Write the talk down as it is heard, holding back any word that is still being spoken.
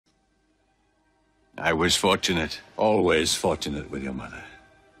I was fortunate, always fortunate with your mother.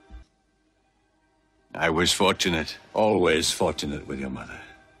 I was fortunate, always fortunate with your mother.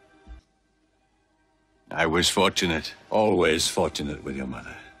 I was fortunate, always fortunate with your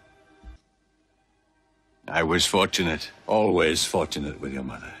mother. I was fortunate, always fortunate with your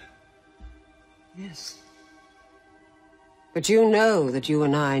mother. Yes. But you know that you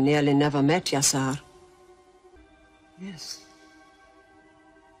and I nearly never met, Yassar. Yes.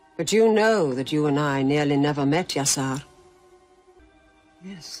 But you know that you and I nearly never met, Yassar.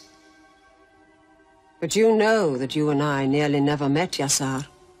 Yes. But you know that you and I nearly never met, Yassar.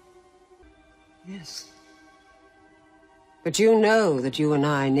 Yes. But you know that you and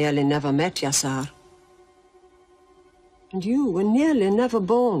I nearly never met, Yassar. And you were nearly never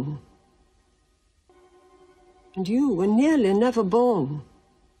born. And you were nearly never born.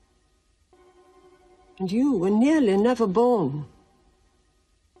 And you were nearly never born.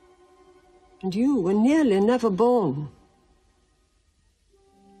 And you were nearly never born.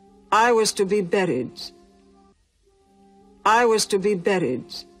 I was to be buried. I was to be buried.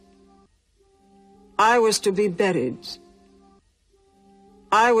 I was to be buried.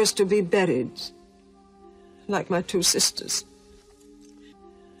 I was to be buried. Like my two sisters.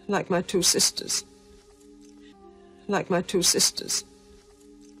 Like my two sisters. Like my two sisters.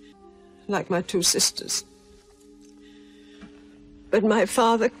 Like my two sisters. But my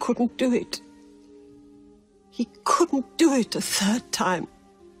father couldn't do it. He couldn't do it a third time.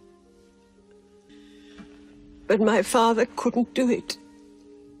 But my father couldn't do it.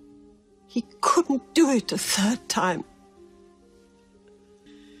 He couldn't do it a third time.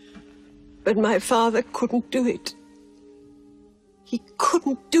 But my father couldn't do it. He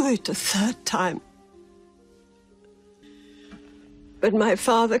couldn't do it a third time. But my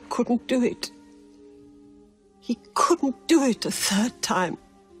father couldn't do it. He couldn't do it a third time.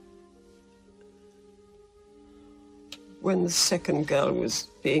 When the second girl was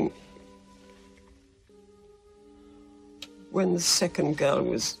being... When the second girl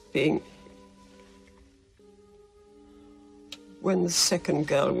was being... When the second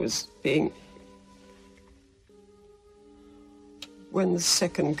girl was being... When the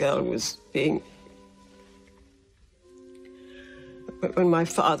second girl was being... When my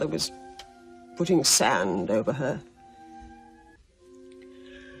father was putting sand over her.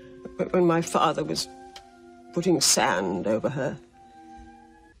 When my father was putting sand over her.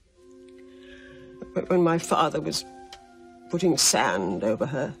 When my father was putting sand over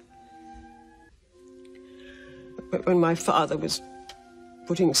her. When my father was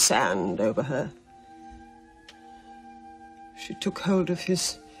putting sand over her. She took hold of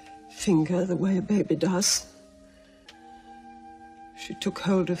his finger the way a baby does. She took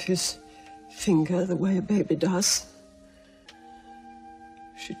hold of his finger the way a baby does.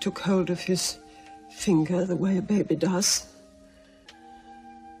 She took hold of his finger the way a baby does.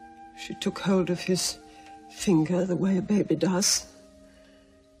 She took hold of his finger the way a baby does.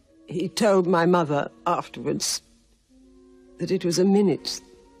 He told my mother afterwards that it was a minute.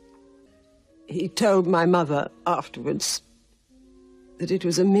 He told my mother afterwards that it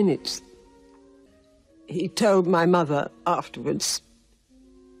was a minute. He told my mother afterwards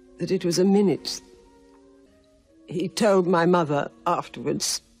that it was a minute. He told my mother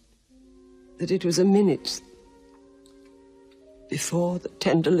afterwards that it was a minute before the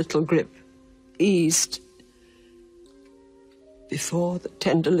tender little grip eased, before the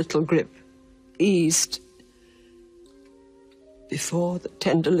tender little grip eased, before the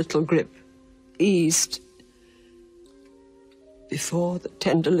tender little grip eased, before the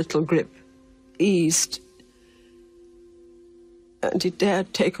tender little grip eased, and he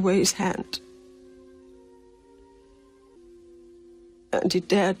dared take away his hand. And he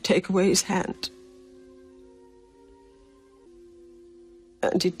dared take away his hand.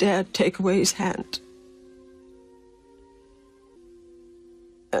 And he dared take away his hand.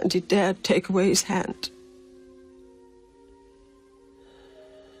 And he dared take away his hand.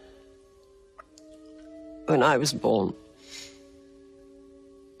 When I was born,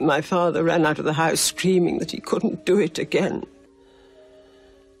 my father ran out of the house screaming that he couldn't do it again.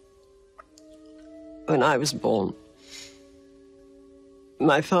 When I was born,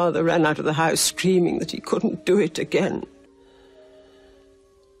 my father ran out of the house screaming that he couldn't do it again.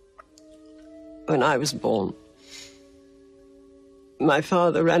 When I was born, my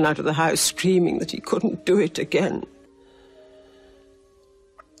father ran out of the house screaming that he couldn't do it again.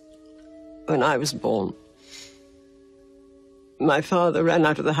 When I was born, my father ran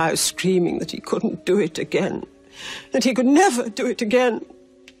out of the house screaming that he couldn't do it again, that he could never do it again,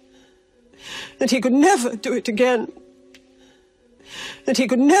 that he could never do it again, that he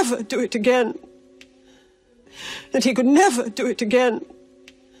could never do it again, that he could never do it again.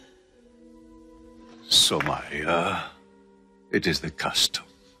 So, Maria, it is the custom.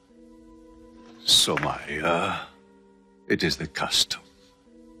 So, Maria, it is the custom.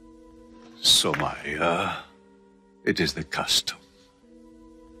 So, Maria, it is the custom.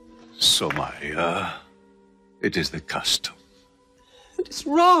 So, Maria, it is the custom. It is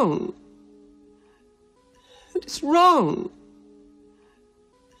wrong. It is wrong.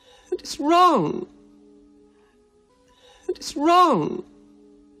 It is wrong. It is wrong.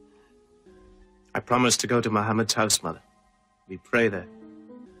 I promise to go to Muhammad's house, Mother. We pray there.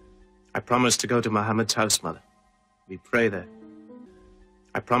 I promise to go to Muhammad's house, Mother. We pray there.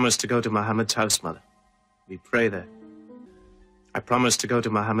 I promise to go to Muhammad's house, Mother. We pray there. I promise to go to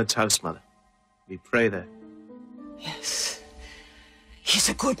Muhammad's house, Mother. We pray there. Yes. He's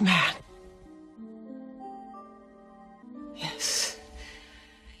a good man. Yes.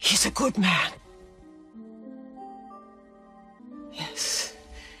 He's a good man. Yes.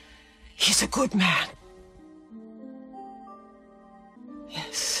 He's a good man.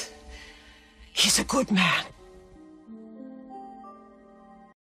 Yes. He's a good man.